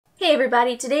Hey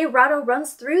everybody, today Rahdo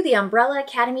runs through the Umbrella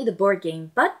Academy, the board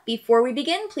game. But before we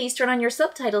begin, please turn on your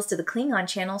subtitles to the Klingon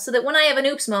channel so that when I have an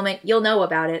oops moment, you'll know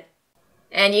about it.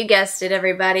 And you guessed it,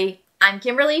 everybody. I'm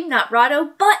Kimberly, not Rahdo,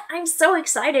 but I'm so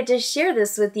excited to share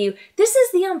this with you. This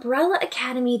is the Umbrella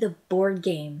Academy, the board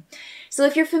game. So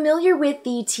if you're familiar with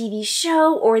the TV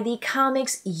show or the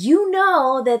comics, you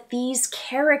know that these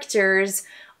characters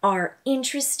are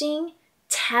interesting,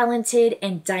 talented,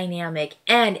 and dynamic,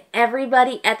 and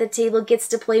everybody at the table gets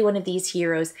to play one of these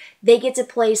heroes. They get to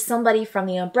play somebody from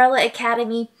the Umbrella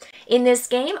Academy. In this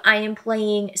game, I am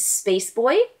playing Space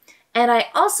Boy, and I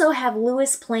also have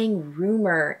Lewis playing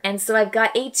Rumor, and so I've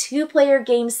got a two-player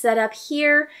game set up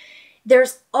here.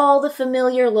 There's all the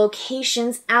familiar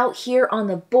locations out here on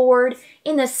the board.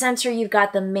 In the center, you've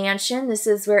got the mansion. This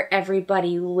is where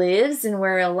everybody lives and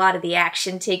where a lot of the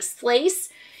action takes place.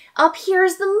 Up here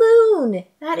is the moon.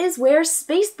 That is where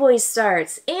Space Boy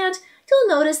starts. And you'll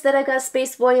notice that I've got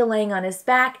Space Boy laying on his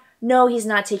back. No, he's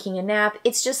not taking a nap.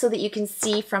 It's just so that you can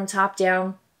see from top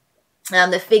down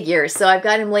the figure. So I've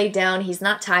got him laid down. He's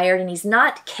not tired and he's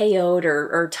not KO'd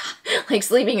or like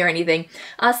sleeping or anything.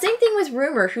 Same thing with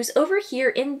Rumor, who's over here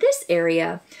in this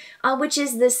area, which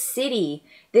is the city.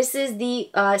 This is the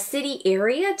city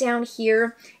area down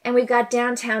here, and we've got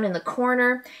downtown in the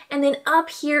corner. And then up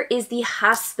here is the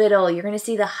hospital. You're going to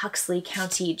see the Huxley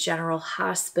County General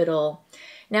Hospital.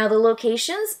 Now, the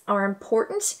locations are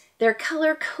important. They're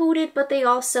color-coded, but they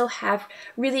also have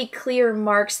really clear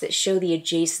marks that show the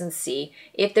adjacency.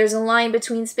 If there's a line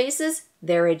between spaces,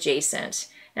 they're adjacent.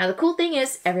 Now, the cool thing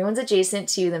is everyone's adjacent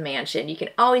to the mansion. You can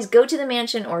always go to the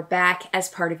mansion or back as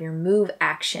part of your move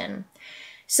action.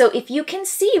 So if you can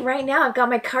see right now, I've got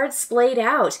my cards splayed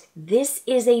out. This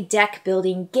is a deck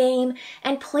building game,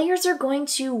 and players are going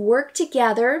to work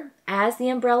together as the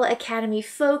Umbrella Academy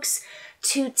folks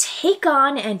to take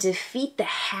on and defeat the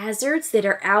hazards that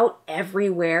are out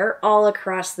everywhere, all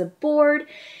across the board.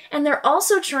 And they're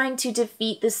also trying to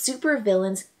defeat the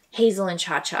supervillains, Hazel and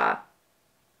Cha-Cha.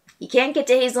 You can't get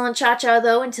to Hazel and Cha-Cha,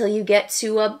 though, until you get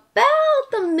to about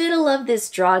the middle of this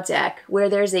draw deck, where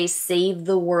there's a Save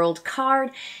the World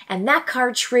card, and that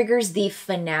card triggers the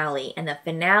finale. And the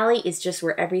finale is just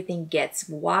where everything gets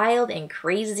wild and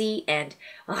crazy, and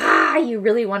you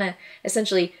really want to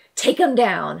essentially take them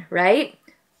down, right?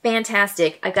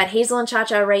 Fantastic. I've got Hazel and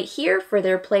Cha-Cha right here for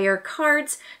their player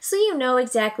cards, so you know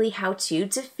exactly how to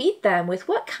defeat them with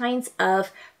what kinds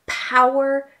of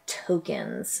power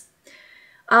tokens.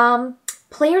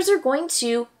 Players are going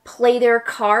to play their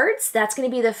cards. That's going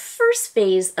to be the first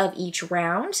phase of each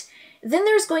round. Then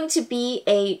there's going to be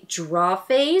a draw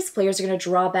phase. Players are going to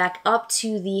draw back up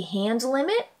to the hand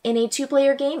limit. In a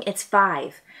two-player game, it's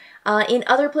 5. In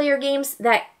other player games,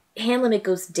 that hand limit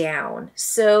goes down.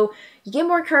 So you get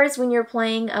more cards when you're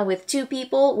playing with 2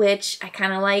 people, which I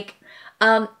kind of like.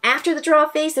 After the draw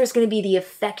phase, there's going to be the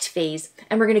effect phase,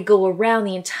 and we're going to go around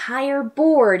the entire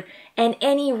board, and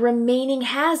any remaining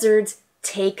hazards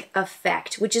take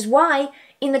effect, which is why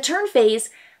in the turn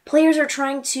phase, players are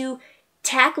trying to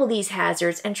tackle these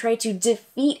hazards and try to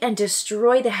defeat and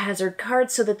destroy the hazard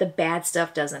cards so that the bad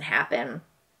stuff doesn't happen.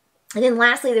 And then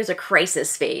lastly, there's a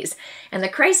crisis phase. And the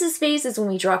crisis phase is when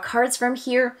we draw cards from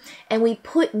here and we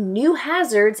put new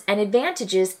hazards and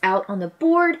advantages out on the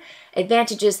board.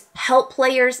 Advantages help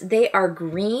players. They are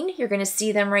green. You're going to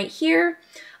see them right here.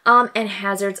 And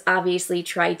hazards obviously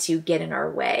try to get in our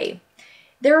way.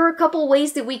 There are a couple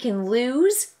ways that we can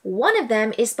lose. One of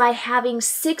them is by having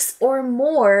 6 or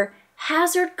more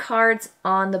hazard cards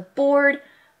on the board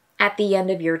at the end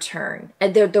of your turn,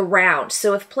 the round.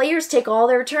 So if players take all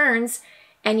their turns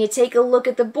and you take a look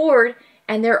at the board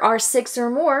and there are 6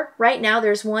 or more, right now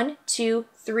there's 1, 2,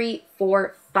 3,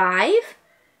 4, 5,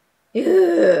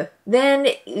 then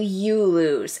you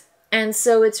lose. And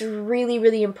so it's really,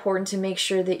 really important to make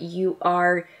sure that you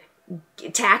are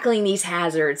tackling these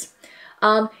hazards.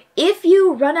 If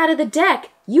you run out of the deck,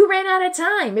 you ran out of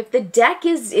time. If the deck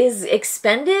is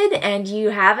expended and you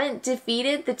haven't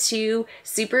defeated the 2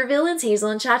 supervillains,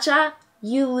 Hazel and Cha-Cha,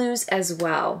 you lose as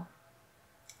well.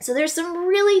 So there's some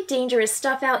really dangerous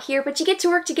stuff out here, but you get to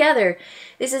work together.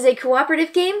 This is a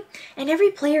cooperative game, and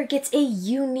every player gets a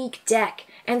unique deck.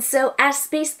 And so as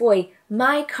Space Boy,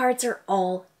 my cards are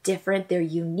all different. They're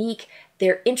unique,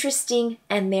 they're interesting,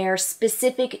 and they're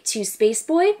specific to Space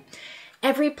Boy.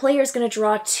 Every player is going to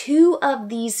draw 2 of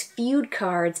these feud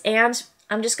cards, and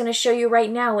I'm just going to show you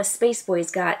right now what Space Boy's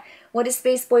got. What is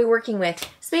Space Boy working with?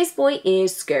 Space Boy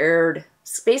is scared.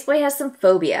 Space Boy has some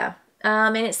phobia.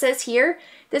 And it says here,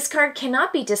 this card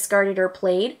cannot be discarded or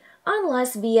played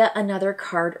unless via another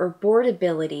card or board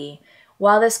ability.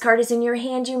 While this card is in your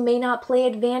hand, you may not play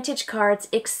advantage cards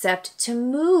except to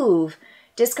move.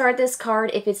 Discard this card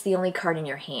if it's the only card in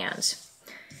your hand.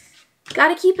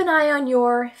 Gotta keep an eye on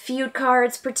your feud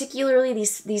cards, particularly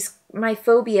these my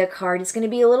phobia card. It's going to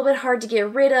be a little bit hard to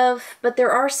get rid of, but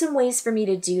there are some ways for me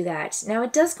to do that. Now,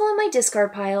 it does go in my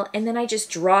discard pile, and then I just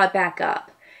draw it back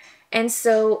up. And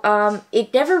so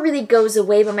it never really goes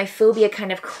away, but my phobia kind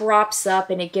of crops up,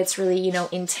 and it gets really,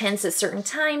 intense at certain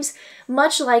times,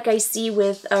 much like I see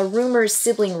with Rumor's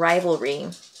sibling rivalry.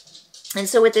 And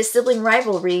so with this sibling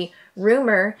rivalry,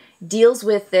 Rumor deals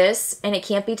with this, and it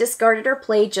can't be discarded or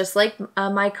played, just like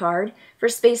my card for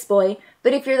Space Boy.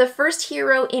 But if you're the first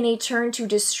hero in a turn to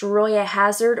destroy a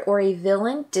hazard or a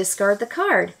villain, discard the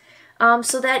card.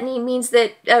 So that means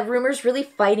that Rumor's really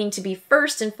fighting to be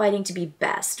first and fighting to be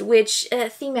best, which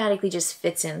thematically just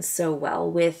fits in so well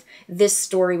with this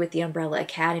story with the Umbrella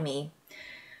Academy.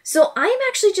 So I'm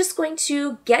actually just going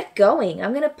to get going.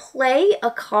 I'm going to play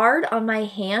a card on my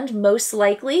hand, most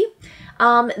likely.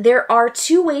 There are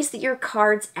two ways that your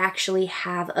cards actually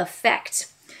have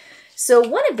effect. So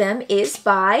one of them is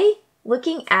by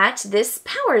looking at this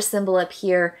power symbol up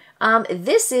here.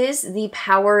 This is the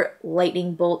power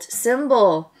lightning bolt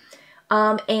symbol.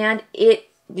 And it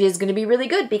is going to be really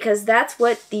good because that's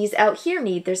what these out here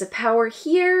need. There's a power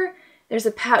here. There's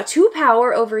two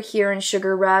power over here in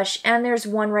Sugar Rush, and there's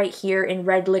one right here in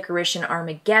Red Licorice and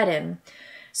Armageddon.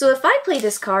 So if I play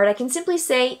this card, I can simply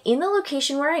say, in the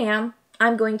location where I am,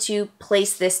 I'm going to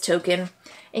place this token.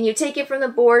 And you take it from the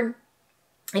board,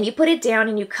 and you put it down,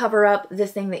 and you cover up the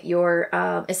thing that you're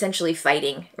essentially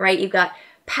fighting, right? You've got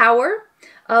power.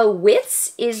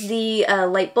 Wits is the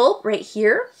light bulb right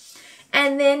here.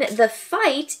 And then the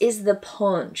fight is the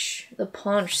punch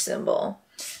symbol.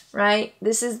 Right?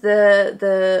 This is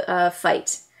the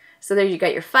fight. So there you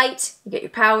got your fight, you got your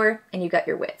power, and you got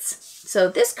your wits. So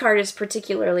this card is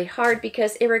particularly hard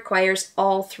because it requires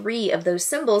all three of those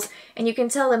symbols, and you can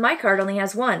tell that my card only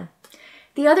has one.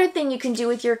 The other thing you can do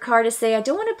with your card is say, I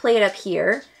don't want to play it up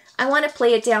here. I want to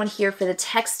play it down here for the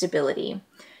text ability.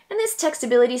 And this text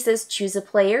ability says, choose a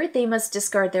player. They must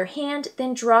discard their hand,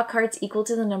 then draw cards equal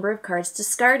to the number of cards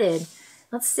discarded.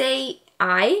 Let's say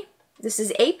this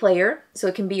is a player, so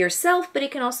it can be yourself, but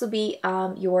it can also be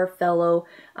your fellow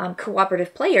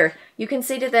cooperative player. You can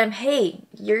say to them, hey,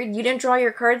 you didn't draw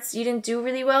your cards, you didn't do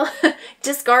really well.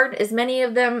 Discard as many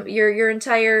of them, your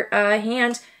entire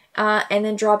hand, and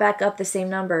then draw back up the same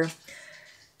number.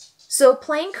 So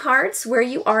playing cards where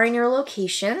you are in your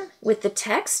location with the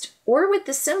text or with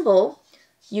the symbol,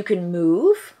 you can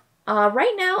move.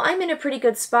 Right now, I'm in a pretty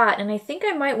good spot, and I think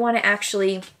I might want to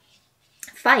actually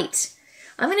fight.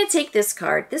 I'm going to take this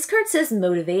card. This card says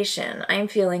motivation. I'm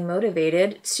feeling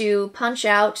motivated to punch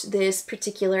out this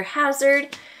particular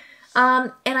hazard.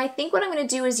 And I think what I'm going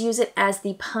to do is use it as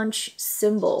the punch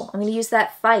symbol. I'm going to use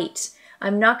that fight.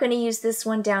 I'm not going to use this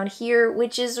one down here,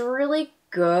 which is really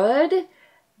good,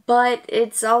 but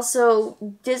it's also,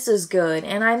 this is good.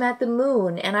 And I'm at the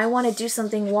moon, and I want to do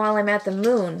something while I'm at the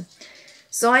moon.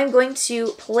 So I'm going to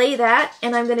play that,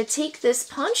 and I'm going to take this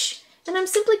punch, and I'm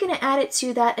simply going to add it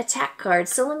to that attack card.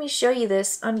 So let me show you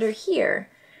this under here.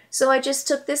 So I just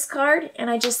took this card and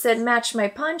I just said match my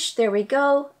punch. There we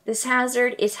go. This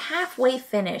hazard is halfway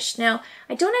finished. Now,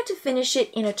 I don't have to finish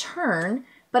it in a turn,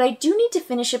 but I do need to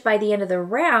finish it by the end of the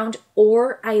round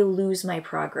or I lose my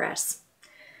progress.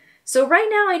 So right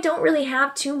now I don't really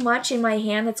have too much in my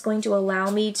hand that's going to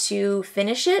allow me to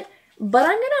finish it, but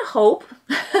I'm going to hope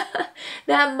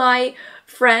that my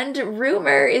friend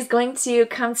Rumor is going to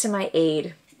come to my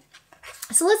aid.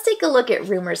 So let's take a look at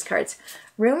Rumor's cards.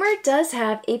 Rumor does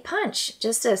have a punch,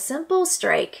 just a simple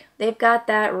strike. They've got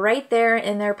that right there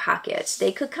in their pocket.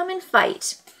 They could come and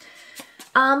fight.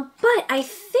 But I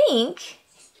think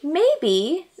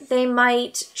maybe they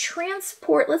might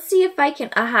transport. Let's see if I can,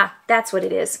 that's what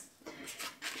it is.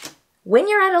 When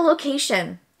you're at a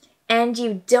location and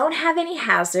you don't have any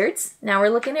hazards, now we're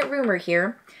looking at Rumor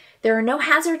here, there are no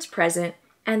hazards present,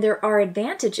 and there are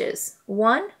advantages,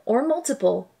 one or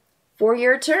multiple. For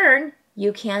your turn,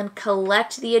 you can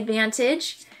collect the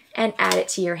advantage and add it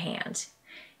to your hand.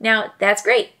 Now, that's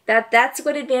great. That's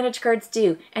what advantage cards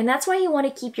do. And that's why you want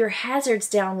to keep your hazards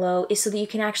down low, is so that you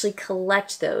can actually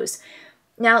collect those.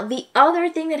 Now, the other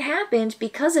thing that happened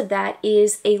because of that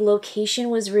is a location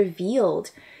was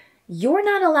revealed. You're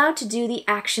not allowed to do the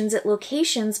actions at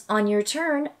locations on your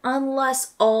turn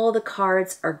unless all the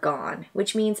cards are gone,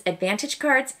 which means advantage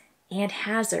cards and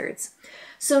hazards.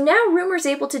 So now Rumor's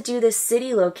able to do this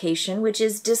city location, which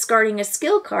is discarding a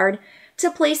skill card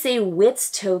to place a Wits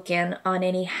token on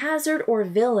any hazard or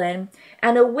villain,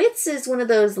 and a Wits is one of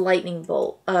those lightning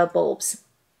bulbs.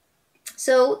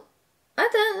 So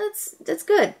that's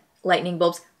good. Lightning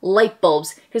bulbs, light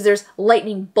bulbs, because there's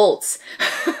lightning bolts.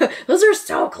 Those are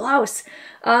so close.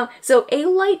 So a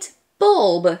light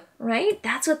bulb, right?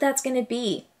 That's what that's going to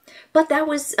be. But that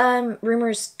was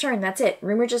Rumor's turn. That's it.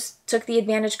 Rumor just took the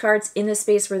advantage cards in the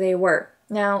space where they were.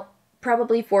 Now,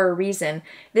 probably for a reason.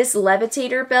 This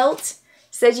levitator belt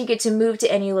says you get to move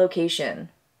to any location.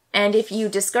 And if you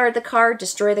discard the card,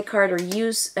 destroy the card, or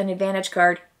use an advantage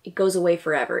card, it goes away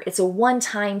forever. It's a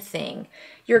one-time thing.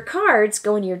 Your cards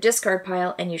go into your discard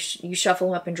pile and you shuffle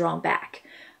them up and draw them back.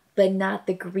 But not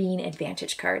the green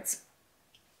advantage cards.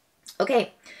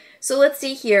 Okay, so let's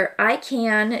see here. I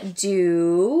can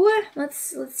do,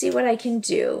 let's see what I can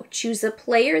do. Choose a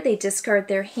player, they discard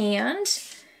their hand.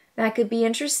 That could be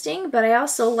interesting, but I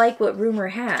also like what Rumor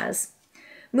has.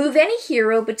 Move any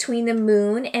hero between the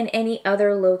moon and any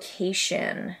other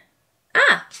location.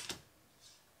 Ah!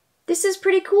 This is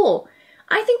pretty cool.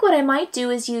 I think what I might do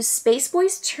is use Space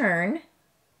Boy's turn.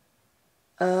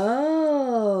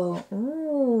 Oh,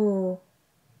 ooh.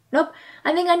 Nope,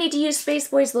 I think I need to use Space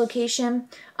Boy's location,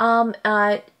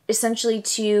 essentially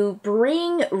to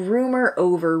bring Rumor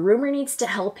over. Rumor needs to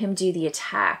help him do the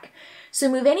attack.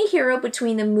 So move any hero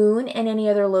between the moon and any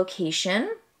other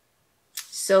location.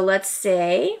 So let's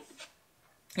say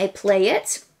I play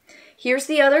it. Here's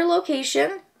the other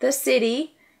location, the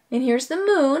city, and here's the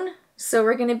moon. So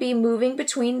we're going to be moving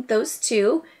between those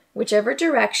two, whichever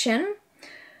direction.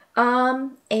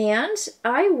 And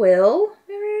I will,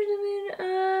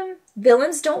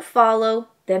 villains don't follow,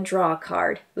 then draw a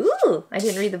card. Ooh, I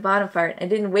didn't read the bottom part. I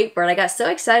didn't wait for it. I got so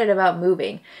excited about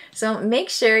moving. So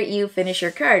make sure you finish your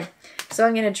card. So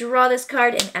I'm going to draw this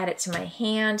card and add it to my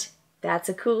hand. That's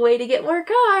a cool way to get more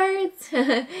cards.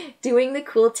 Doing the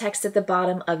cool text at the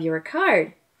bottom of your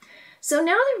card. So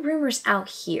now that Rumor's out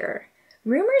here,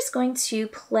 Rumor's going to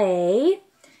play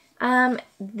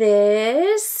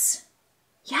this,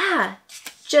 yeah,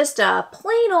 just a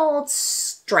plain old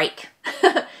strike.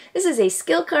 This is a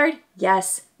skill card.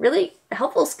 Yes, really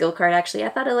helpful skill card, actually. I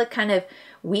thought it looked kind of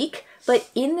weak, but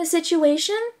in the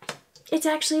situation, it's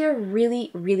actually a really,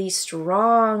 really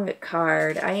strong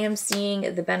card. I am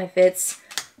seeing the benefits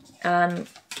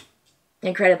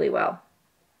incredibly well.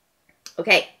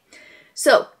 Okay,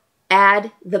 so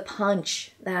add the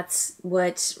punch. That's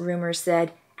what Rumor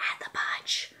said. Add the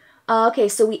punch. Okay,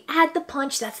 so we add the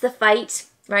punch. That's the fight,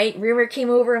 right? Rumor came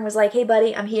over and was like, hey,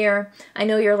 buddy, I'm here. I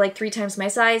know you're like 3 times my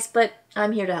size, but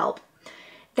I'm here to help.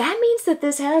 That means that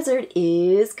this hazard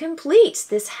is complete.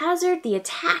 This hazard, the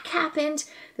attack happened,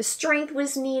 the strength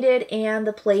was needed, and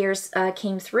the players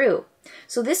came through.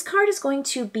 So this card is going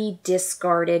to be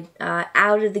discarded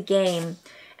out of the game.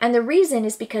 And the reason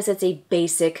is because it's a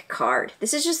basic card.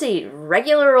 This is just a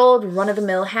regular old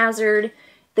run-of-the-mill hazard.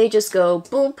 They just go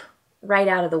boom, right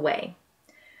out of the way.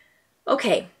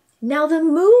 Okay, now the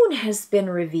moon has been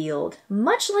revealed.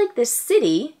 Much like the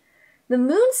city, the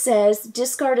moon says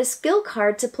discard a skill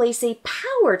card to place a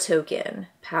power token.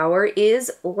 Power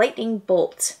is lightning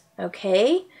bolt,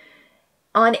 okay?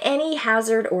 On any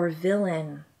hazard or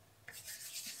villain.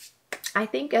 I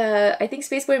think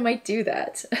Space Boy might do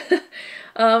that.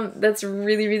 That's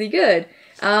really, really good.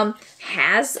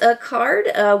 Has a card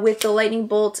with the lightning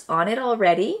bolt on it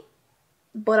already,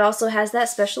 but also has that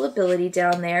special ability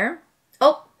down there.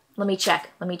 Oh, let me check.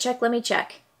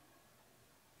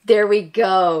 There we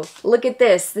go. Look at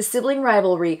this, the sibling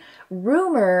rivalry.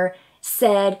 Rumor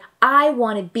said, I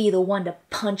want to be the one to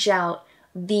punch out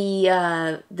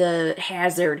the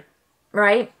hazard,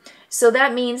 right? So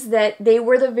that means that they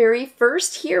were the very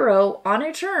first hero on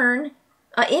a turn,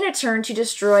 in a turn to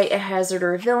destroy a hazard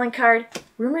or a villain card.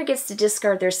 Rumor gets to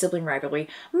discard their sibling rivalry.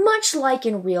 Much like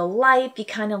in real life, you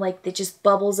kind of like, it just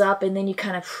bubbles up and then you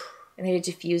kind of, and then it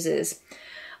diffuses.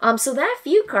 So that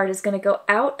feud card is going to go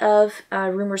out of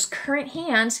Rumor's current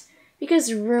hand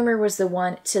because Rumor was the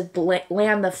one to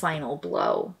land the final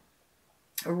blow.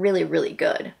 Really, really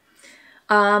good.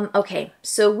 Okay,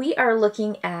 so we are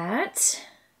looking at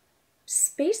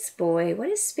Space Boy. What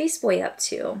is Space Boy up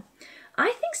to?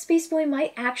 I think Space Boy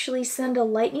might actually send a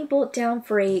lightning bolt down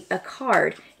for a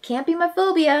card. Can't be my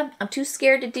phobia. I'm too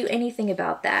scared to do anything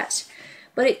about that.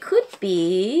 But it could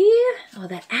be... Oh,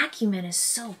 that acumen is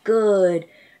so good.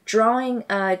 Drawing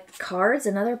cards,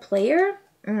 another player?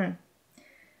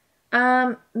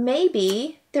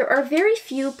 Maybe. There are very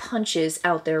few punches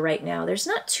out there right now. There's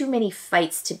not too many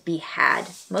fights to be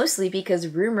had. Mostly because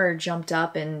Rumor jumped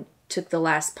up and took the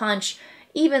last punch,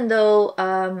 even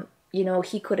though, you know,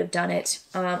 he could have done it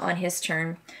on his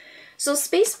turn. So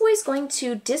Space Boy's going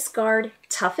to discard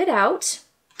Tough It Out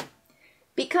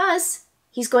because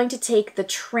he's going to take the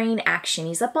train action.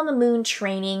 He's up on the moon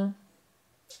training.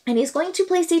 And he's going to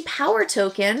place a power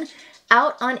token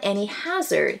out on any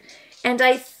hazard. And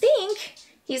I think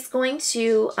he's going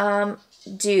to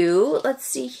let's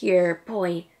see here.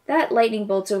 Boy, that lightning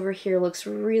bolt over here looks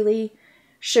really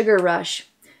Sugar Rush.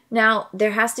 Now,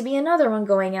 there has to be another one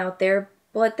going out there,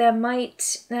 but that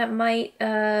might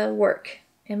work.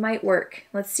 It might work.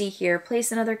 Let's see here.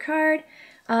 Place another card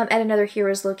at another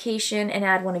hero's location and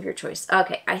add one of your choice.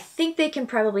 Okay, I think they can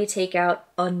probably take out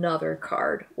another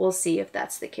card. We'll see if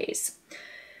that's the case.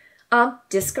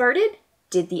 Discarded,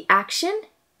 did the action,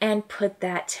 and put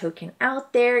that token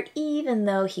out there. Even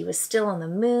though he was still on the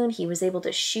moon, he was able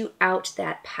to shoot out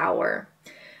that power.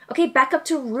 Okay, back up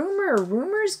to Rumor.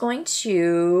 Rumor's going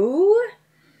to,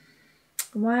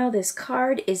 while this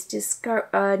card is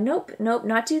nope,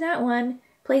 not do that one.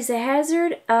 Place a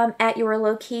hazard at your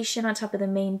location on top of the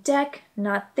main deck,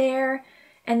 not there.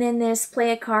 And then this,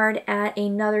 play a card at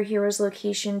another hero's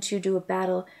location to do a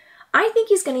battle. I think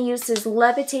he's going to use his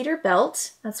Levitator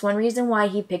Belt. That's one reason why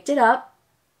he picked it up.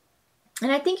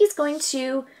 And I think he's going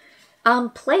to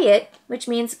play it, which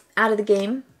means out of the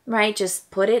game, right?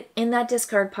 Just put it in that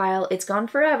discard pile. It's gone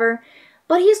forever.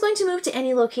 But he's going to move to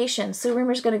any location. So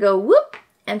Rumor's going to go whoop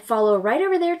and follow right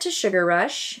over there to Sugar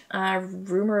Rush.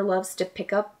 Rumor loves to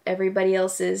pick up everybody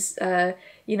else's,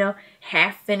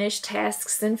 half-finished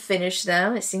tasks and finish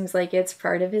them. It seems like it's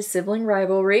part of his sibling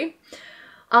rivalry.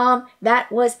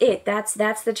 That was it. That's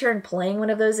the turn, playing one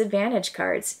of those advantage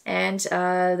cards. And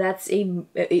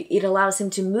it allows him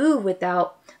to move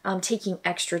without taking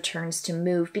extra turns to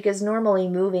move, because normally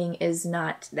moving is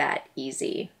not that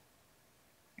easy.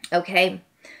 Okay.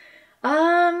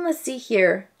 Let's see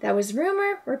here. That was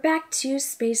Rumor. We're back to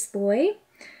Space Boy.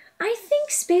 I think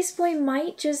Space Boy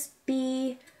might just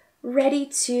be ready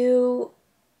to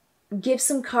give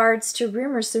some cards to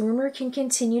Rumor so Rumor can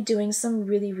continue doing some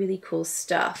really, really cool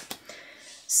stuff.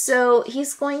 So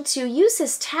he's going to use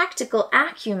his tactical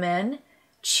acumen,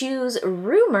 choose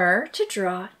Rumor to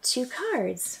draw 2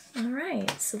 cards. All right,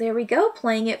 so there we go,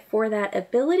 playing it for that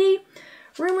ability.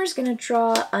 Rumor's going to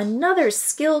draw another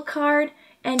skill card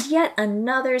and yet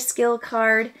another skill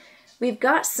card. We've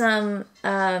got some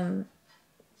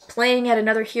playing at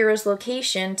another hero's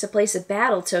location to place a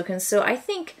battle token, so I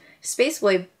think Space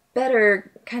Boy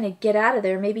better kind of get out of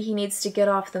there. Maybe he needs to get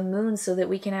off the moon so that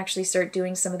we can actually start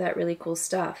doing some of that really cool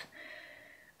stuff.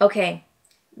 Okay,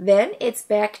 then it's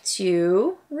back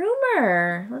to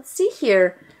Rumor. Let's see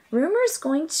here. Rumor's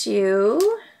going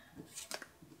to...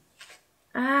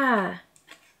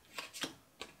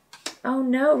 Oh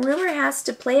no, Rumor has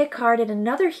to play a card at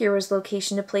another hero's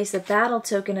location to place a battle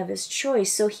token of his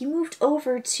choice. So he moved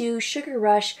over to Sugar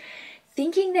Rush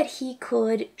thinking that he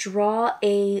could draw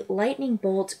a lightning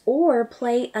bolt or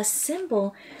play a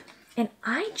symbol. And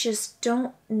I just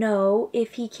don't know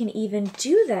if he can even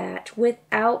do that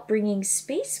without bringing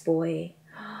Space Boy.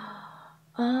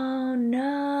 Oh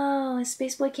no,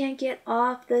 Space Boy can't get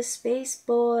off the Space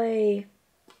Boy.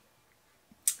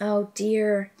 Oh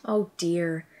dear, oh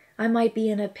dear. I might be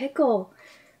in a pickle.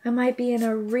 I might be in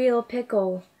a real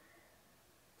pickle.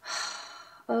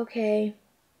 Okay.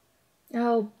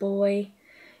 Oh boy.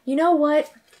 You know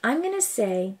what? I'm going to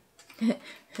say,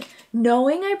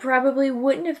 knowing I probably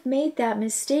wouldn't have made that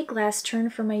mistake last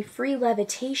turn for my free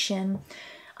levitation,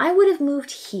 I would have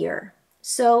moved here.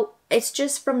 So it's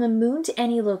just from the moon to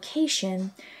any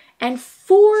location. And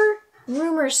for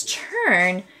Rumor's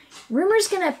turn, Rumor's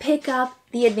going to pick up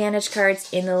the advantage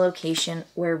cards in the location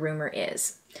where Rumor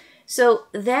is. So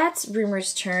that's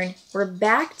Rumor's turn. We're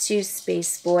back to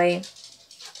Space Boy.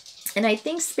 And I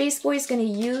think Space Boy is going to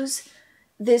use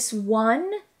this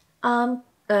one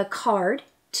card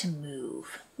to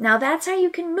move. Now that's how you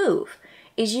can move,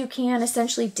 is you can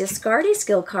essentially discard a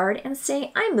skill card and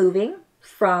say, I'm moving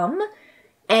from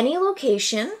any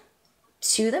location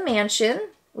to the mansion,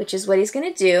 which is what he's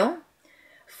going to do,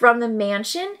 from the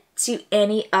mansion to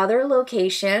any other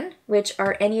location, which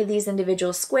are any of these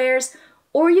individual squares,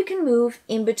 or you can move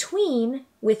in between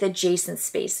with adjacent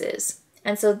spaces.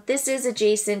 And so this is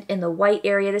adjacent in the white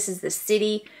area. This is the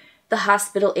city, the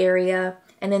hospital area,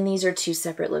 and then these are 2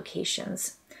 separate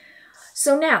locations.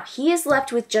 So now he is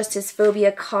left with just his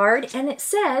phobia card, and it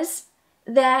says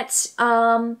that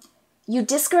you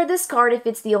discard this card if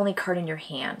it's the only card in your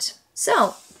hand.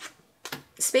 So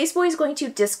Space Boy is going to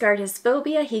discard his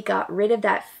phobia. He got rid of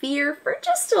that fear for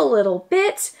just a little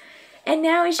bit. And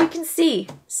now, as you can see,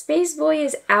 Space Boy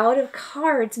is out of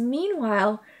cards.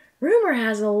 Meanwhile, Rumor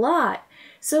has a lot.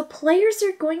 So players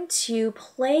are going to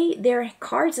play their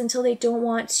cards until they don't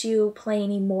want to play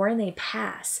anymore and they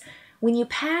pass. When you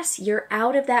pass, you're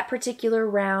out of that particular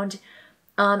round.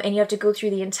 and you have to go through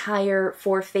the entire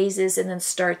 4 phases and then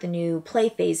start the new play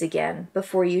phase again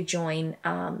before you join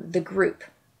the group.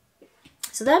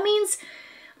 So that means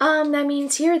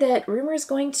here that Rumor is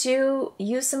going to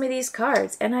use some of these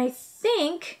cards, and I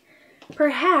think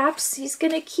perhaps he's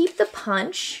going to keep the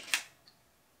punch.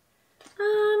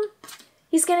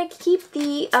 He's going to keep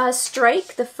the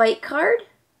strike, the fight card,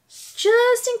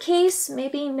 just in case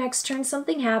maybe next turn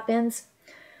something happens.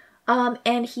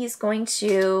 And he's going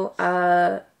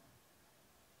to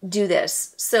do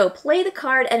this. So play the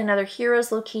card at another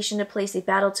hero's location to place a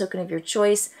battle token of your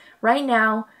choice. Right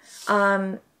now,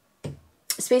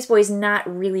 Space Boy is not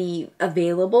really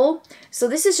available. So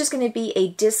this is just going to be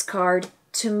a discard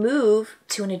to move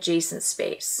to an adjacent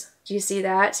space. Do you see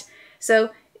that?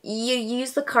 So you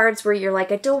use the cards where you're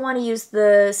like, I don't want to use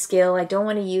the skill. I don't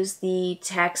want to use the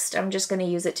text. I'm just going to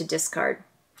use it to discard.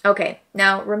 Okay,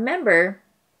 now remember,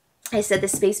 I said the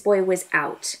Space Boy was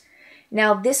out.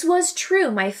 Now this was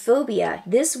true, my phobia.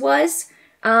 This was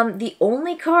the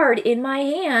only card in my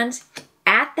hand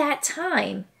at that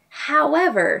time.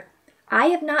 However, I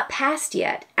have not passed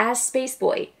yet as Space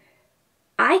Boy.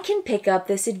 I can pick up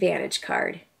this advantage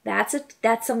card. That's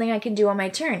something I can do on my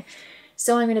turn.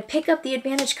 So I'm going to pick up the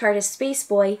advantage card as Space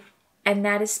Boy, and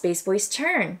that is Space Boy's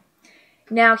turn.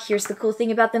 Now here's the cool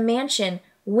thing about the mansion.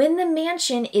 When the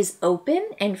mansion is open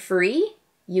and free,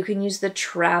 you can use the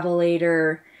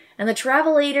Travelator. And the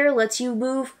Travelator lets you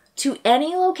move to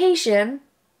any location,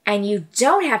 and you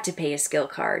don't have to pay a skill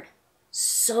card.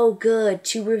 So good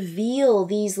to reveal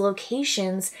these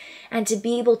locations and to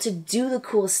be able to do the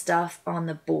cool stuff on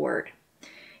the board.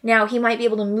 Now, he might be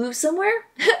able to move somewhere,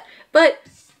 but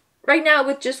right now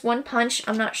with just one punch,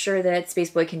 I'm not sure that Space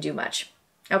Boy can do much.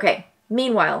 Okay,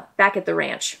 meanwhile, back at the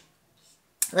ranch.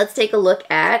 Let's take a look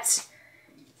at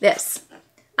this.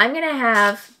 I'm going to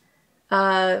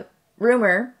have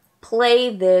Rumor play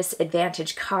this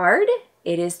advantage card.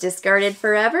 It is discarded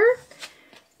forever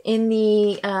in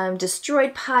the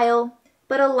destroyed pile,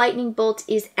 but a lightning bolt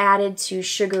is added to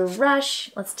Sugar Rush.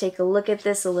 Let's take a look at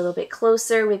this a little bit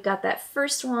closer. We've got that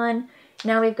first one.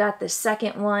 Now we've got the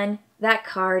second one. That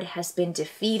card has been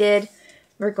defeated.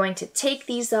 We're going to take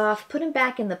these off, put them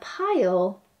back in the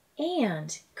pile,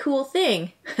 and cool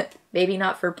thing, maybe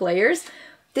not for players,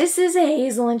 this is a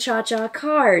Hazel and Cha-Cha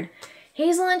card.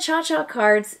 Hazel and Cha-Cha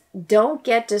cards don't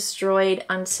get destroyed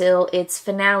until it's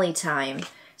finale time.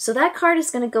 So that card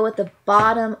is going to go at the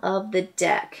bottom of the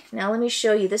deck. Now let me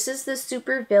show you. This is the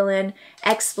super villain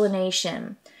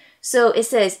explanation. So it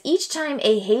says, each time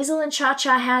a Hazel and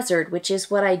Cha-Cha hazard, which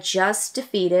is what I just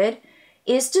defeated,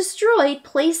 is destroyed,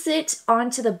 place it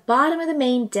onto the bottom of the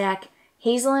main deck.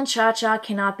 Hazel and Cha-Cha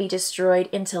cannot be destroyed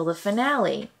until the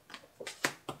finale.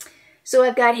 So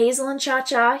I've got Hazel and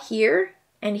Cha-Cha here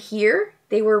and here.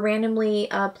 They were randomly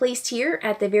placed here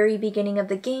at the very beginning of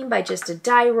the game by just a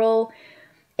die roll.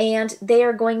 And they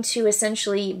are going to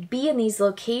essentially be in these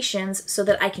locations so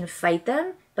that I can fight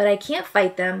them. But I can't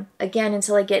fight them, again,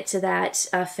 until I get to that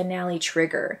finale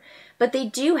trigger. But they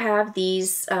do have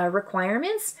these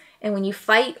requirements. And when you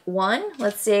fight one,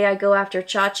 let's say I go after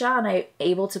Cha-Cha and I'm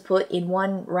able to put in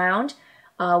one round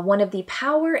one of the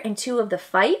power and 2 of the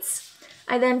fights,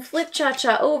 I then flip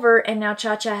Cha-Cha over, and now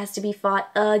Cha-Cha has to be fought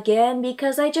again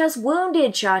because I just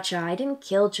wounded Cha-Cha. I didn't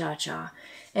kill Cha-Cha.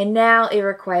 And now it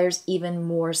requires even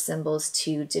more symbols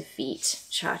to defeat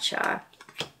Cha-Cha.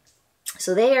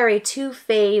 So they are a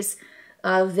 2-phase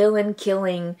villain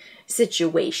killing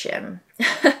situation.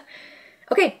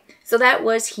 Okay, so that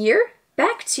was here.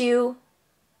 Back to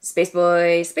Space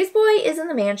Boy. Space Boy is in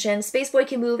the mansion. Space Boy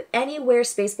can move anywhere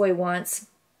Space Boy wants.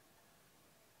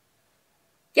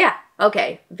 Yeah,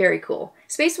 okay, very cool.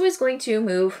 Space Boy is going to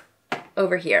move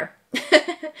over here.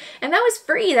 And that was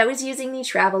free. That was using the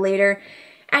Travelator.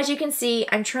 As you can see,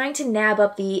 I'm trying to nab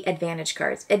up the advantage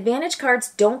cards. Advantage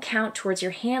cards don't count towards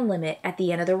your hand limit at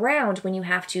the end of the round when you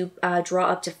have to draw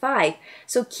up to 5.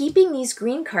 So keeping these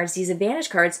green cards, these advantage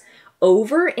cards,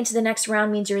 over into the next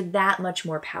round means you're that much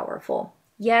more powerful.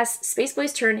 Yes, Space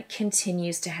Boy's turn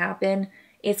continues to happen.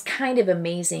 It's kind of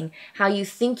amazing how you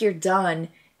think you're done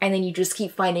and then you just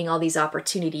keep finding all these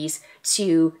opportunities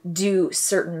to do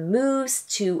certain moves,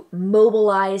 to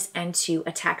mobilize, and to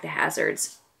attack the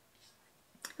hazards.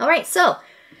 All right, so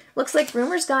looks like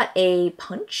Rumor's got a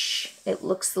punch. It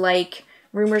looks like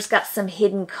Rumor's got some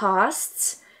hidden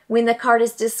costs. When the card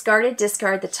is discarded,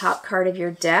 discard the top card of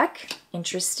your deck.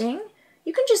 Interesting.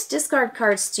 You can just discard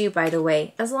cards too, by the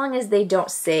way, as long as they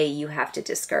don't say you have to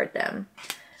discard them.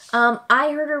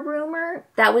 I heard a rumor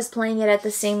that was playing it at the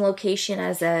same location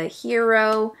as a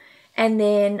hero, and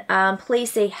then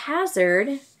place a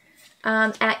hazard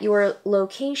at your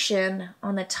location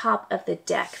on the top of the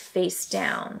deck face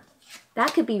down.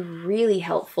 That could be really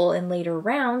helpful in later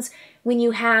rounds when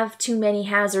you have too many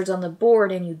hazards on the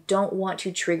board and you don't want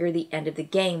to trigger the end of the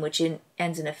game, which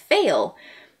ends in a fail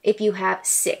if you have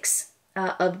 6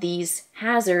 of these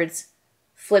hazards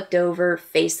flipped over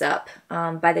face up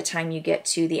by the time you get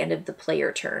to the end of the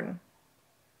player turn.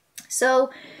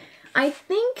 So I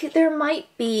think there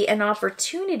might be an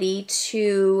opportunity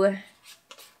to,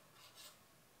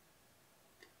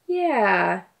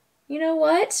 yeah, you know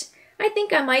what? I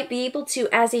think I might be able to,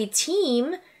 as a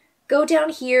team, go down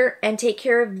here and take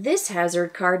care of this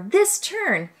hazard card this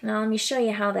turn. Now let me show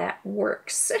you how that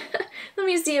works. Let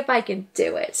me see if I can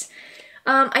do it.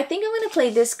 I think I'm going to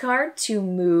play this card to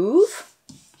move.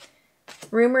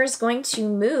 Rumor is going to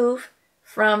move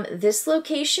from this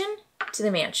location to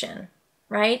the mansion,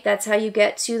 right? That's how you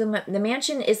get to the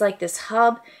mansion is like this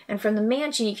hub, and from the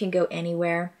mansion you can go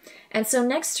anywhere. And so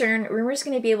next turn, Rumor's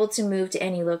going to be able to move to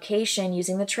any location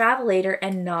using the Travelator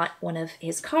and not one of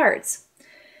his cards.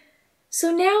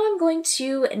 So now I'm going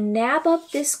to nab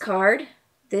up this card.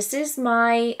 This is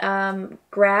my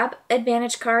grab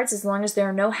advantage cards as long as there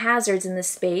are no hazards in this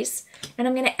space. And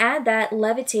I'm going to add that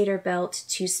Levitator belt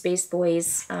to Space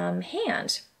Boy's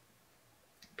hand.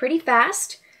 Pretty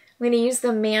fast. I'm going to use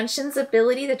the Mansion's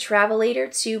ability, the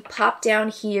Travelator, to pop down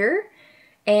here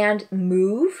and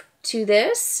move to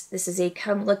this. This is a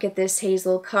come look at this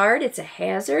Hazel card. It's a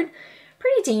hazard.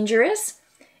 Pretty dangerous.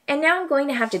 And now I'm going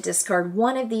to have to discard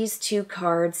one of these 2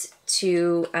 cards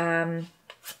to,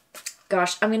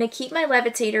 gosh, I'm going to keep my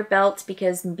Levitator belt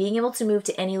because being able to move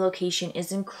to any location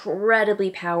is incredibly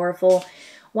powerful.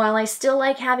 While I still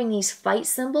like having these fight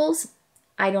symbols,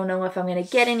 I don't know if I'm going to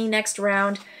get any next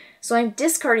round. So I'm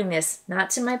discarding this, not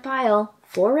to my pile,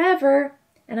 forever.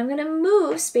 And I'm going to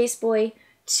move Space Boy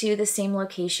to the same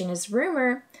location as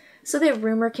Rumor so that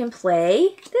Rumor can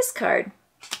play this card.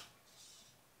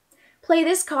 Play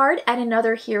this card at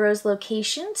another hero's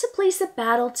location to place a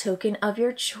battle token of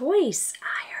your choice.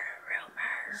 I heard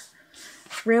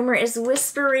a rumor. Rumor is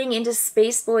whispering into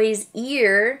Space Boy's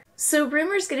ear. So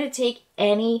Rumor's going to take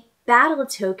any battle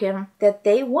token that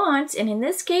they want, and in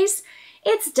this case,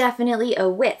 it's definitely a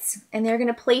Wits. And they're going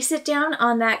to place it down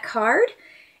on that card,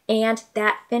 and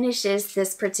that finishes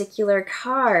this particular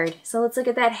card. So let's look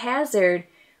at that hazard.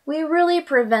 We really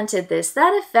prevented this.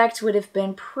 That effect would have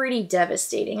been pretty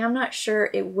devastating. I'm not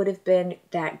sure it would have been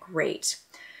that great.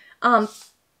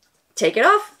 Take it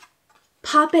off.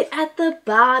 Pop it at the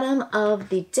bottom of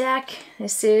the deck.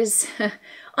 This is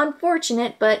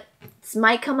unfortunate, but this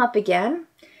might come up again.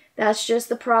 That's just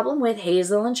the problem with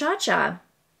Hazel and Cha-Cha.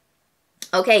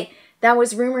 Okay, that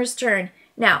was Rumor's turn.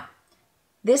 Now,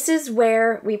 this is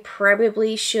where we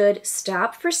probably should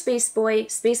stop for Space Boy.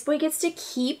 Space Boy gets to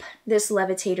keep this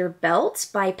Levitator belt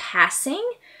by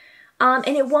passing, and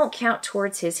it won't count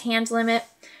towards his hand limit.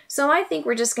 So I think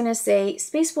we're just going to say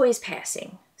Space Boy is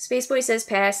passing. Space Boy says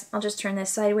pass. I'll just turn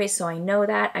this sideways so I know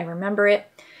that. I remember it.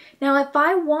 Now, if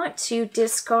I want to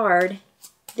discard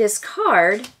this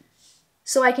card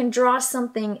so I can draw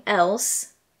something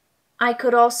else, I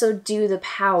could also do the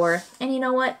power. And you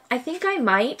know what? I think I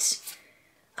might.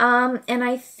 And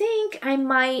I think I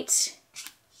might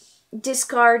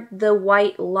discard the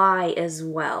White Lie as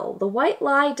well. The White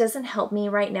Lie doesn't help me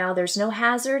right now. There's no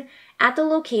hazard at the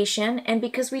location, and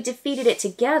because we defeated it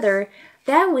together,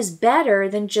 that was better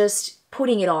than just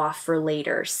putting it off for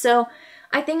later. So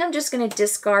I think I'm just going to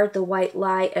discard the White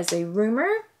Lie as a rumor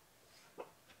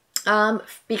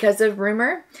because of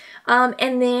Rumor.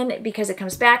 And then because it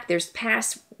comes back, there's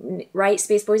pass, right?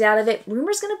 Space Boy's out of it.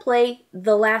 Rumor's going to play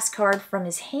the last card from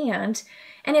his hand.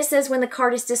 And it says when the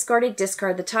card is discarded,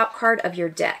 discard the top card of your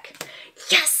deck.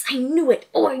 Yes, I knew it.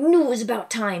 Oh, I knew it was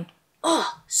about time.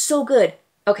 Oh, so good.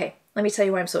 Okay, let me tell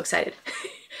you why I'm so excited.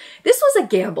 This was a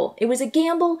gamble. It was a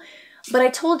gamble, but I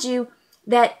told you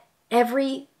that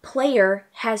every player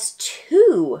has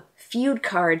 2 feud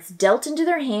cards dealt into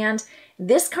their hand.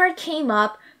 This card came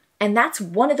up, and that's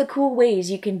one of the cool ways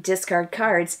you can discard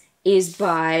cards is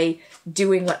by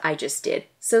doing what I just did.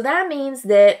 So that means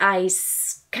that I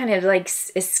kind of like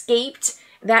escaped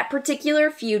that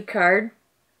particular feud card,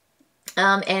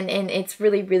 and it's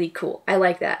really, really cool. I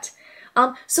like that.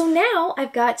 So now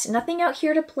I've got nothing out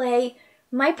here to play.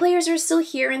 My players are still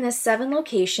here in this 7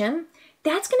 location.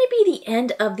 That's going to be the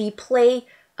end of the play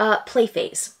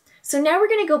phase. So now we're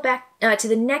going to go back to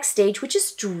the next stage, which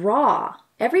is draw.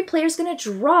 Every player is going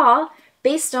to draw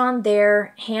based on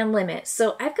their hand limit.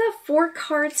 So I've got 4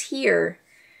 cards here.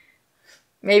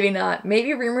 Maybe not.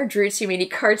 Maybe Rumor drew too many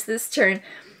cards this turn.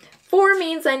 4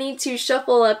 means I need to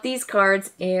shuffle up these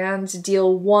cards and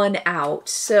deal 1 out.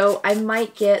 So I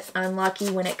might get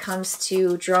unlucky when it comes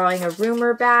to drawing a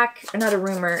rumor back. Or not a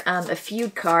rumor, a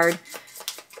feud card.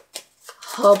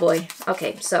 Oh boy.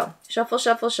 Okay, so shuffle,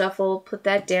 shuffle, shuffle. Put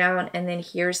that down. And then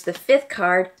here's the 5th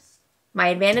card. My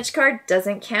advantage card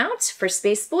doesn't count for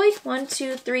Space Boy. 1,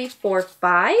 2, 3, 4,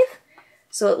 5.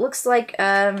 So it looks like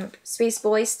Space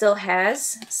Boy still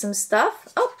has some stuff.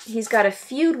 Oh, he's got a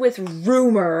feud with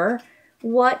Rumor.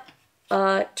 What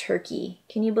a turkey.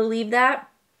 Can you believe that?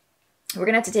 We're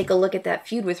going to have to take a look at that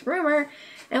feud with Rumor.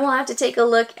 And we'll have to take a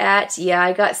look at, yeah,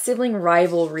 I got sibling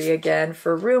rivalry again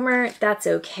for Rumor. That's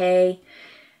okay.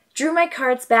 Drew my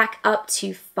cards back up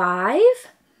to 5.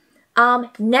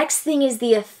 Next thing is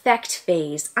the effect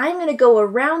phase. I'm going to go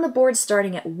around the board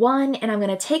starting at 1, and I'm going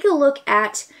to take a look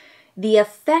at the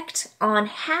effect on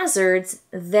hazards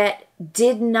that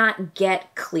did not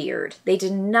get cleared. They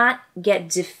did not get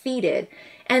defeated.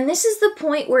 And this is the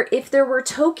point where if there were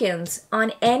tokens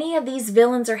on any of these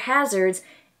villains or hazards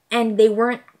and they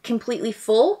weren't completely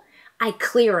full, I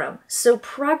clear them. So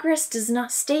progress does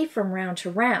not stay from round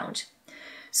to round.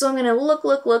 So I'm going to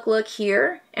look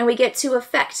here, and we get to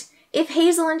effect. If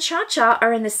Hazel and Cha-Cha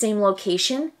are in the same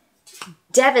location,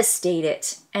 devastate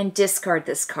it and discard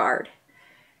this card.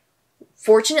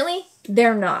 Fortunately,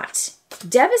 they're not.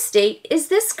 Devastate is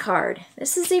this card.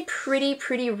 This is a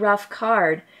pretty rough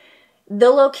card.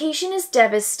 The location is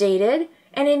devastated,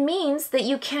 and it means that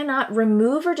you cannot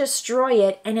remove or destroy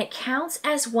it, and it counts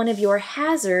as one of your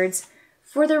hazards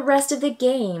for the rest of the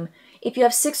game. If you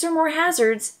have 6 or more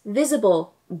hazards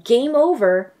visible, game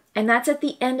over, and that's at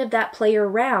the end of that player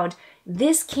round.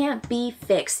 This can't be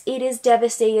fixed. It is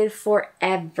devastated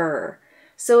forever.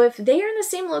 So if they are in the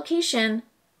same location,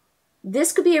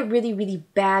 this could be a really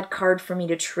bad card for me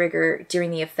to trigger during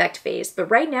the effect phase.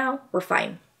 But right now, we're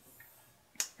fine.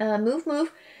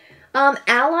 Move.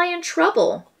 Ally in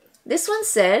trouble. This one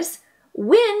says,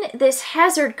 when this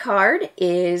hazard card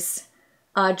is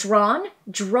drawn,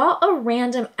 draw a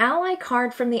random ally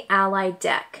card from the ally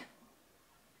deck.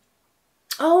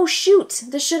 Oh shoot,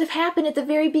 this should have happened at the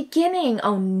very beginning.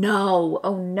 Oh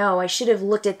no, I should have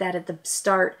looked at that at the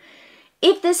start.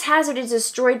 If this hazard is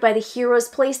destroyed by the heroes,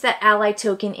 place that ally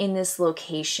token in this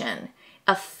location.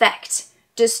 Effect.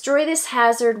 Destroy this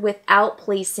hazard without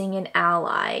placing an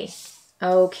ally.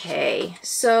 Okay,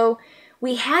 so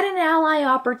we had an ally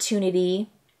opportunity.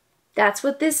 That's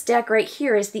what this deck right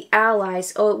here is, the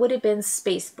allies. Oh, it would have been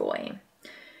Space Boy.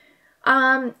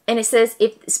 And it says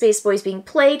if Space Boy is being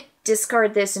played,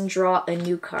 discard this and draw a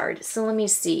new card. So let me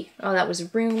see. Oh, that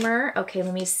was Rumor. Okay,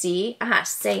 let me see. Aha,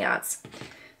 Seance.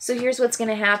 So here's what's going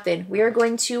to happen. We are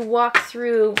going to walk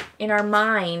through in our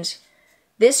mind.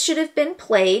 This should have been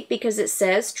played because it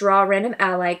says draw a random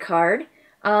ally card.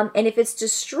 And if it's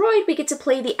destroyed, we get to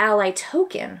play the ally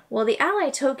token. Well, the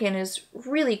ally token is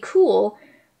really cool,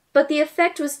 but the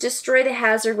effect was destroy the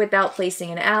hazard without placing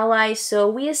an ally, so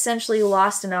we essentially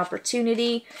lost an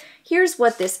opportunity. Here's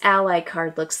what this ally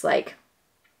card looks like.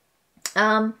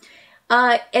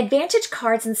 Advantage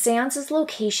cards in Seance's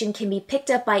location can be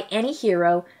picked up by any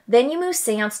hero. Then you move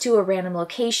Seance to a random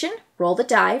location. Roll the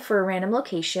die for a random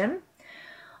location.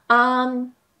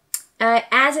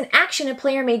 As an action, a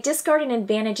player may discard an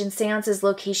advantage in Seance's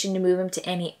location to move him to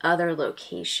any other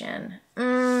location.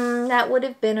 That would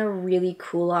have been a really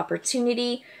cool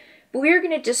opportunity. But we're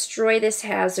going to destroy this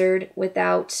hazard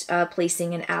without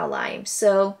placing an ally.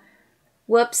 So,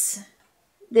 whoops.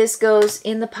 This goes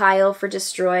in the pile for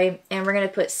destroy, and we're going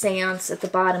to put Seance at the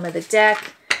bottom of the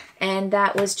deck. And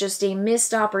that was just a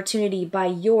missed opportunity by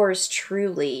yours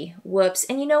truly. Whoops.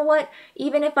 And you know what?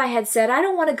 Even if I had said, I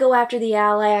don't want to go after the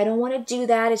ally, I don't want to do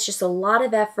that, it's just a lot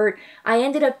of effort, I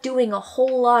ended up doing a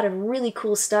whole lot of really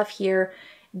cool stuff here.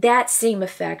 That same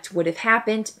effect would have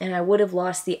happened, and I would have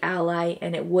lost the ally,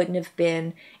 and it wouldn't have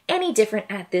been any different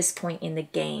at this point in the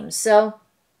game. So,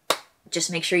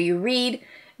 just make sure you read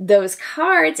those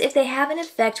cards if they have an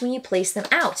effect when you place them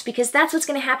out, because that's what's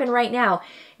going to happen right now.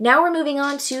 Now we're moving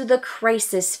on to the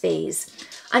crisis phase.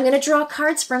 I'm going to draw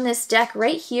cards from this deck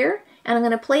right here, and I'm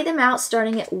going to play them out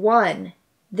starting at 1.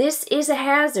 This is a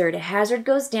hazard. A hazard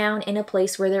goes down in a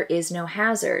place where there is no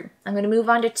hazard. I'm going to move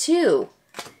on to 2.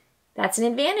 That's an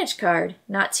advantage card.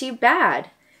 Not too bad.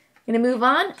 I'm going to move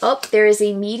on. Oh, there is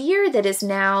a meteor that is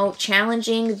now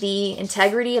challenging the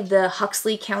integrity of the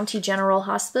Huxley County General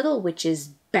Hospital, which is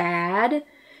bad.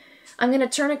 I'm going to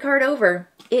turn a card over.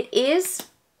 It is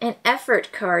an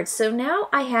effort card. So now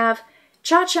I have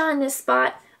Cha-Cha in this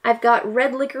spot. I've got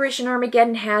Red Licorice and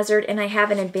Armageddon Hazard, and I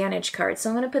have an advantage card. So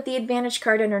I'm going to put the advantage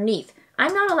card underneath.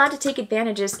 I'm not allowed to take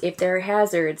advantages if there are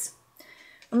hazards.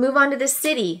 Move on to the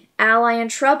city. Ally in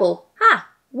trouble.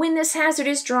 When this hazard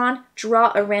is drawn,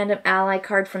 draw a random ally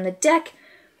card from the deck.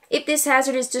 If this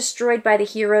hazard is destroyed by the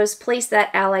heroes, place that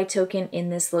ally token in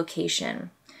this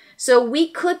location. So we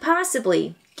could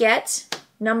possibly get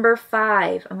number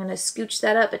 5. I'm going to scooch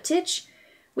that up a titch.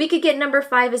 We could get number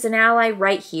 5 as an ally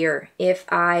right here if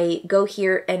I go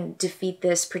here and defeat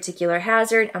this particular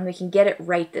hazard, and we can get it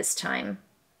right this time.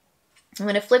 I'm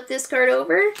going to flip this card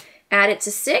over, add it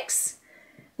to 6.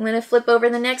 I'm going to flip over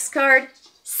the next card.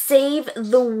 Save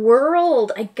the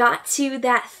world. I got to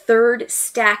that 3rd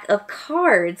stack of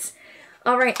cards.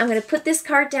 All right, I'm going to put this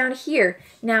card down here.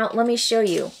 Now, let me show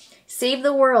you. Save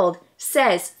the world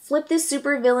says, flip this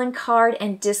supervillain card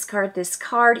and discard this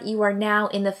card. You are now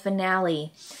in the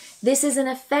finale. This is an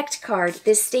effect card.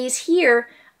 This stays here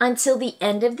until the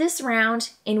end of this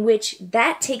round, in which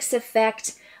that takes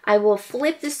effect. I will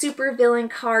flip the supervillain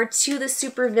card to the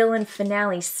supervillain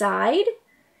finale side,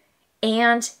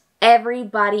 and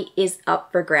everybody is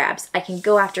up for grabs. I can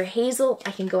go after Hazel,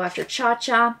 I can go after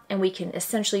Cha-Cha, and we can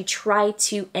essentially try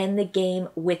to end the game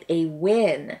with a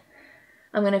win.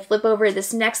 I'm going to flip over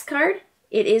this next card.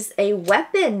 It is a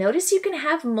weapon. Notice you can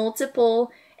have multiple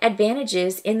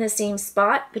advantages in the same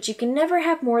spot, but you can never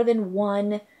have more than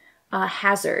one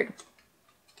hazard.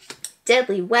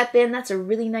 Deadly weapon, that's a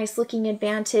really nice looking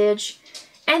advantage.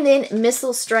 And then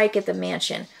missile strike at the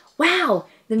mansion. Wow,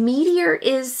 the meteor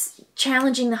is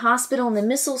challenging the hospital and the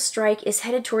missile strike is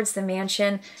headed towards the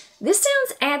mansion. This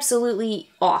sounds absolutely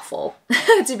awful,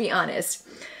 to be honest.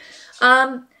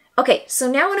 Okay, so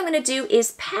now what I'm going to do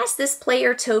is pass this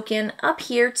player token up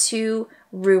here to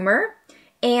Rumor,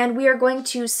 and we are going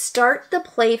to start the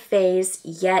play phase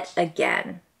yet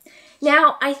again.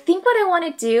 Now, I think what I want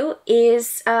to do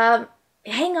is,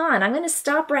 hang on, I'm going to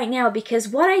stop right now, because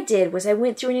what I did was I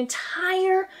went through an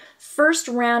entire first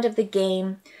round of the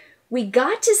game. We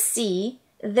got to see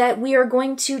that we are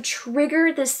going to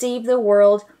trigger the Save the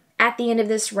World at the end of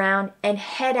this round and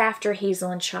head after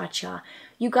Hazel and Cha-Cha.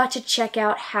 You got to check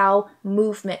out how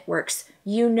movement works.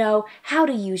 You know how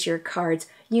to use your cards.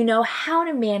 You know how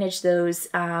to manage those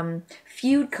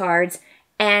feud cards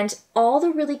and all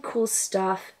the really cool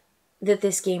stuff that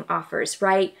this game offers,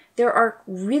 right? There are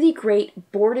really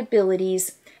great board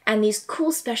abilities and these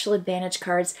cool special advantage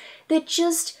cards that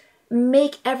just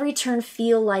make every turn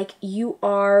feel like you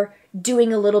are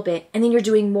doing a little bit, and then you're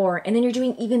doing more, and then you're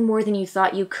doing even more than you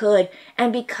thought you could.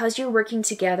 And because you're working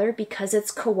together, because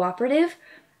it's cooperative,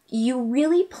 you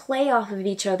really play off of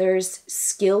each other's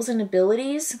skills and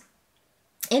abilities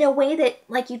in a way that,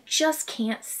 like, you just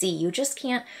can't see. You just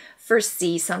can't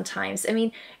foresee sometimes. I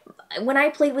mean, when I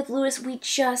played with Lewis, we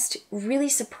just really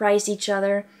surprised each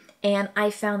other, and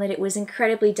I found that it was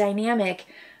incredibly dynamic.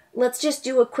 Let's just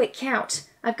do a quick count.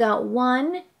 I've got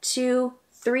 1, 2,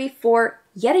 3, 4,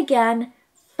 yet again,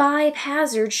 5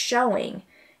 hazards showing.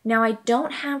 Now, I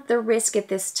don't have the risk at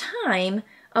this time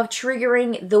of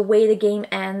triggering the way the game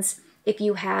ends if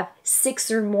you have 6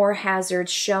 or more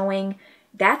hazards showing.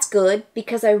 That's good,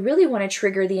 because I really want to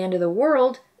trigger the end of the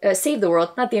world, save the world,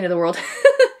 not the end of the world.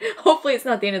 Hopefully it's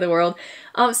not the end of the world.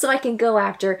 So I can go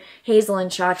after Hazel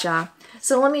and Cha-Cha.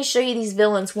 So let me show you these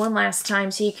villains one last time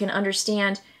so you can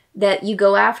understand that you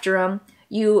go after them.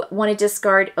 You want to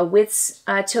discard a wits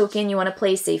token. You want to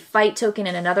place a fight token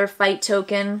and another fight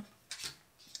token.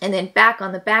 And then back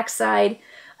on the back side,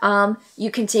 you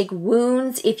can take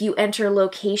wounds if you enter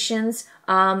locations.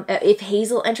 If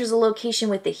Hazel enters a location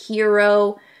with the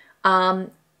hero.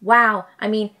 Wow. I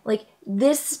mean, like,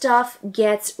 this stuff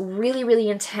gets really, really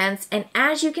intense. And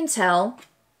as you can tell,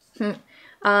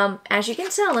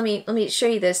 let me show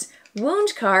you this.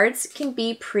 Wound cards can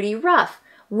be pretty rough.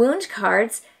 Wound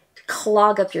cards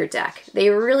clog up your deck. They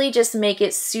really just make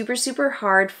it super, super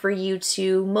hard for you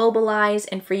to mobilize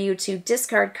and for you to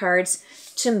discard cards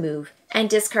to move and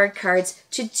discard cards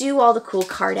to do all the cool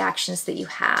card actions that you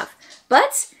have.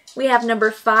 But we have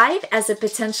number 5 as a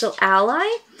potential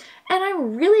ally, and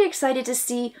I'm really excited to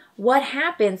see what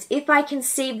happens if I can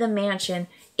save the mansion,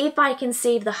 if I can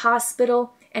save the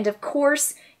hospital, and of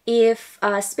course, if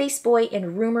Space Boy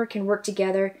and Rumor can work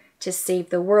together to save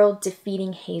the world,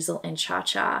 defeating Hazel and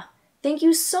Cha-Cha. Thank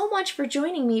you so much for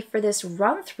joining me for this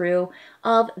run-through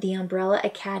of the Umbrella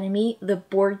Academy, the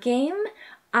board game.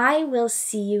 I will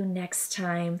see you next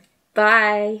time.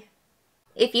 Bye!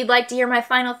 If you'd like to hear my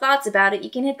final thoughts about it,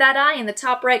 you can hit that I in the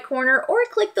top right corner or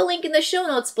click the link in the show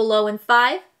notes below in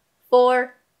 5,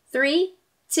 4, 3,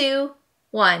 2,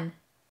 1.